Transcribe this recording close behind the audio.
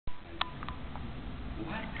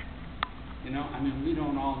you know, I mean, we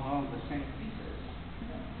don't all know the same pieces.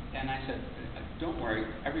 And I said, don't worry,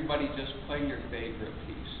 everybody just play your favorite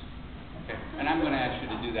piece. Okay? And I'm going to ask you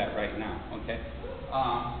to do that right now, okay?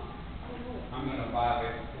 I'm going to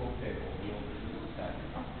violate the pool table rule for just a second.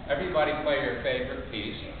 Everybody play your favorite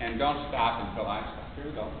piece, and don't stop until I stop. Here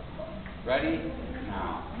we go. Ready?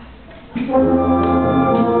 Now.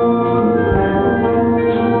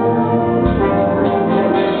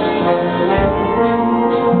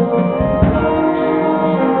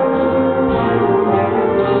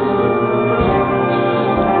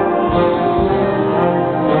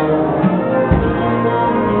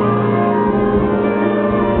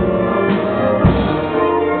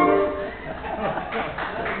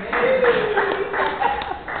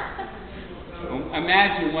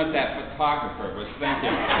 Imagine what that photographer was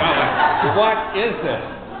thinking. What is this?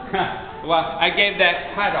 Well, I gave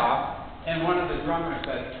that cut off, and one of the drummers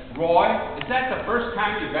said, Roy, is that the first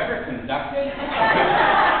time you've ever conducted?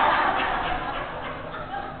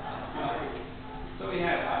 So we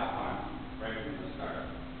had a lot of fun right from the start.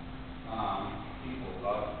 People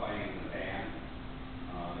love playing in the band.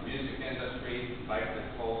 The music industry liked to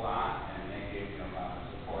hold on, and they gave me a lot of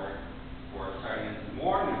support for starting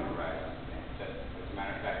more New Horizons bands. As a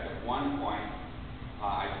matter of fact, at one point,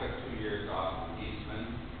 I took 2 years off in Eastman,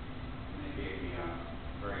 and they gave me a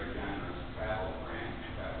very generous travel grant to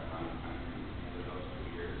travel around the country for those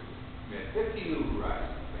 2 years. We had 50 New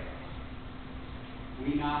Horizons bands.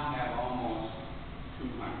 We now have almost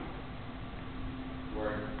 200.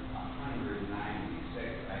 We're 196,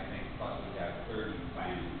 I think, plus we have 30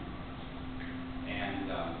 planning. And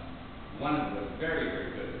one of the very,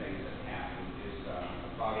 very good things that happened is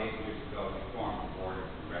about 8 years ago, we formed a board of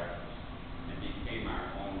directors and became our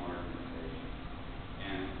own organization.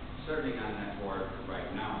 And serving on that board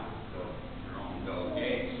right now is your own Bill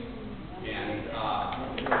Gates. And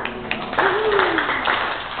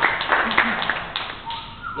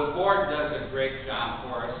the board does a great job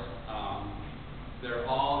for us. They're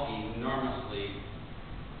all enormously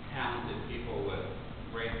talented people with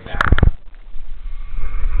great backgrounds.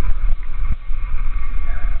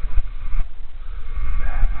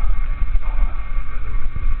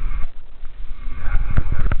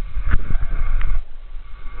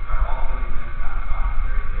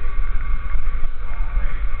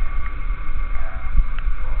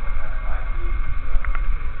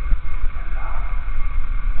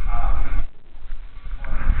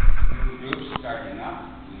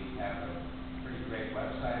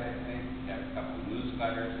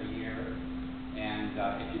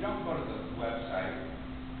 If you don't go to the website,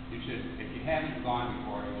 you should, if you haven't gone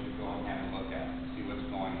before, you should go and have a look at it, see what's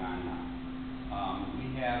going on now.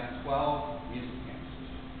 We have 12 music campuses,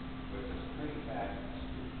 which is pretty fabulous.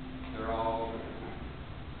 They're all over the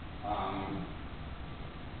country.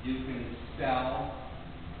 You can sell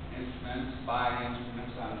instruments, buy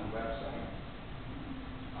instruments on the website.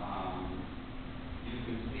 You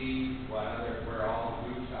can see where all the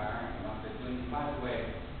groups are and what they're doing. By the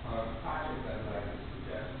way, a project I'd like to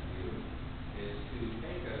suggest to you is to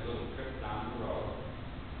take a little trip down the road.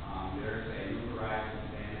 There's a New Horizons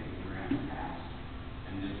Band in Grand Pass,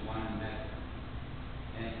 and there's one in Medford.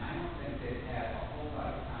 And I don't think they've had a whole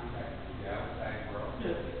lot of contact with the outside world.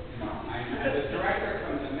 You know, the director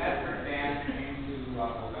from the Medford band came to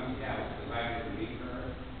Olympia. I was delighted to meet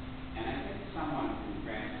her. And I think someone from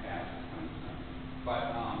Grand Pass is coming soon.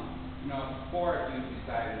 But, you know, before you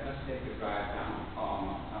decided, let's take a drive down, call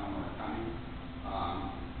them, tell them we're coming.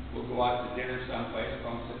 We'll go out to dinner someplace,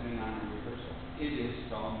 go and sit in on a rehearsal. It is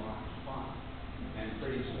so much fun. And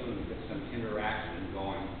pretty soon we get some interaction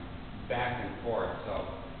going back and forth.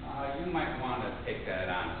 So you might want to take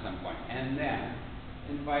that on at some point. And then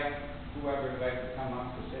invite whoever would like to come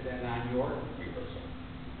up to sit in on your rehearsal.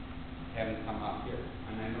 Have them come up here.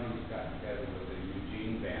 And I know you've got together with the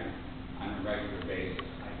Eugene band on a regular basis.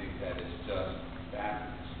 I think that is just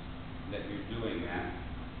fabulous that you're doing that.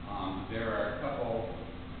 There are a couple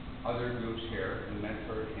other groups here in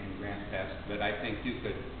Medford and Grand Pass that I think you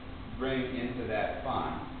could bring into that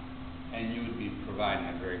fund, and you would be providing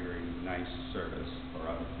a very, very nice service for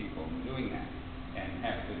other people doing that and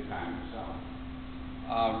have a good time yourself.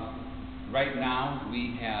 Right now,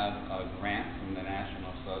 we have a grant from the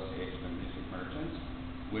National Association of Music Merchants,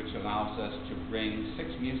 which allows us to bring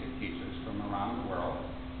 6 music teachers from around the world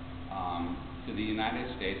to the United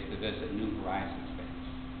States to visit New Horizons bands,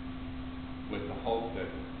 with the hope that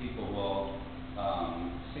people will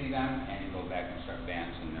see them and go back and start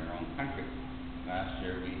bands in their own country. Last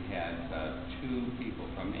year we had 2 people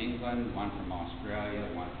from England, 1 from Australia,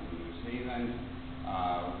 1 from New Zealand,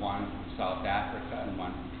 1 from South Africa, and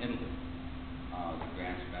 1 from Italy. The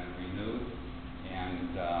grant's been renewed.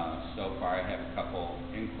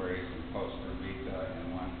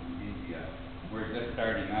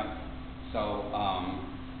 So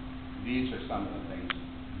these are some of the things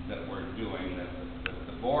that we're doing, that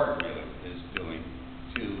the board really is doing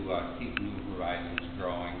to keep New Horizons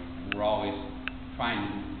growing. We're always trying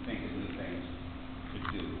to think of new things to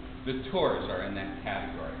do. The tours are in that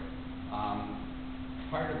category.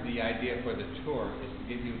 Part of the idea for the tour is to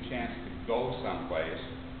give you a chance to go someplace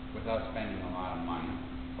without spending a lot of money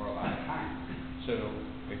or a lot of time. So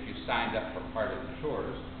if you signed up for part of the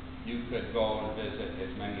tours, you could go and visit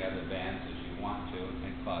as many other bands as you want to.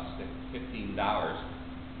 It costs $15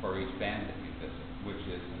 for each band that you visit, which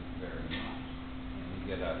isn't very much. And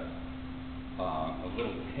you get a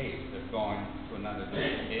little taste of going to another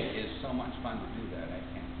band. It is so much fun to do that, I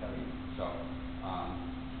can't tell you. So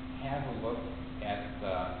have a look at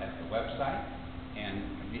the website. And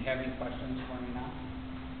do you have any questions for me now?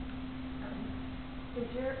 Is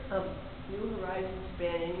there a New Horizons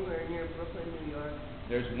band anywhere near Brooklyn, New York?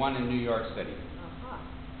 There's one in New York City. Uh-huh.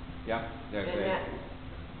 Yep.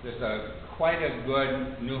 There's quite a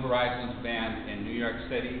good New Horizons band in New York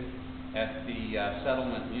City at the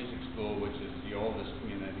Settlement Music School, which is the oldest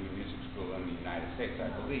community music school in the United States, I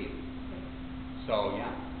believe. Okay. So,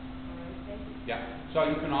 yeah. All right, thank you. Yeah. So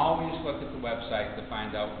you can always look at the website to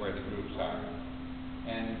find out where the groups are.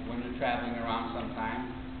 And when you're traveling around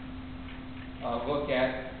sometime, look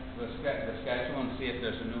at the schedule and see if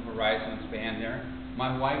there's a New Horizons band there.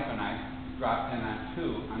 My wife and I dropped in on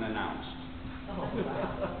 2 unannounced. Oh,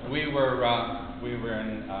 wow. We were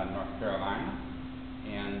in North Carolina,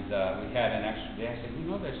 and we had an extra day. I said, you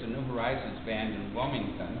know, there's a New Horizons band in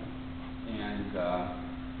Wilmington, and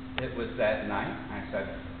it was that night. I said,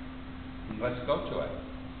 let's go to it.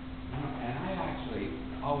 And I actually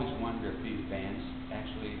always wonder if these bands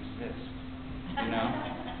actually exist. You know,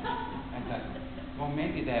 I thought, well,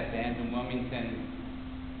 maybe that band in Wilmington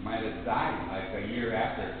might have died like a year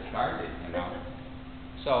after it started, you know.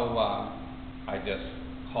 So I just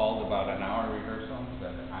called about an hour rehearsal,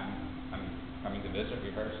 said I'm coming to visit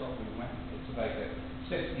rehearsal. We went. It's like a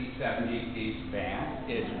 60, 70 piece band.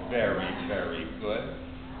 It's very, very good.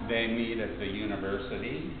 They meet at the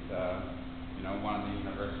university. You know, one of the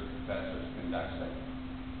university professors conducts it.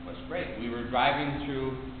 It was great. We were driving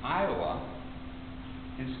through Iowa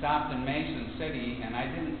and stopped in Mason City, and I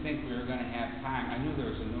didn't think we were going to have time. I knew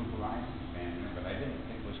there was a New Horizons band there, but I didn't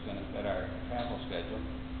think it was going to fit our travel schedule.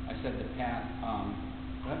 I said to Pat,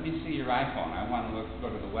 let me see your iPhone. I want to go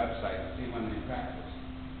to the website and see when they practice.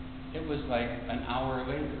 It was like an hour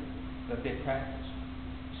later that they practiced.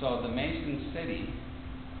 So the Mason City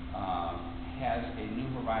has a New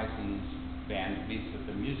Horizons band meets at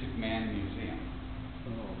the Music Man Museum.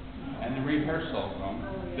 And the rehearsal room,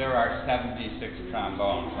 there are 76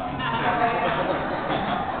 trombones on it.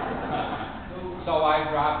 So I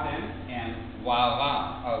dropped in, and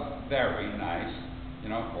voila, a very nice,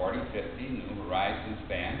 40, 50 New Horizons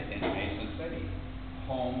band in Mason City,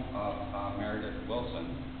 home of Meredith Willson.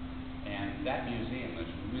 And that museum is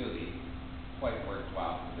really quite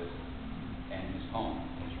worthwhile to visit. And his home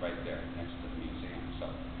is right there next to the museum. So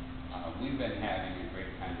we've been having a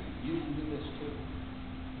great time. You can do this too.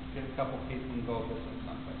 Get a couple people and go visit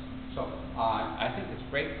someplace. So I think it's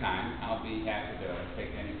break time. I'll be happy to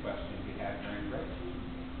take any questions you have during break.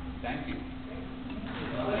 Thank you.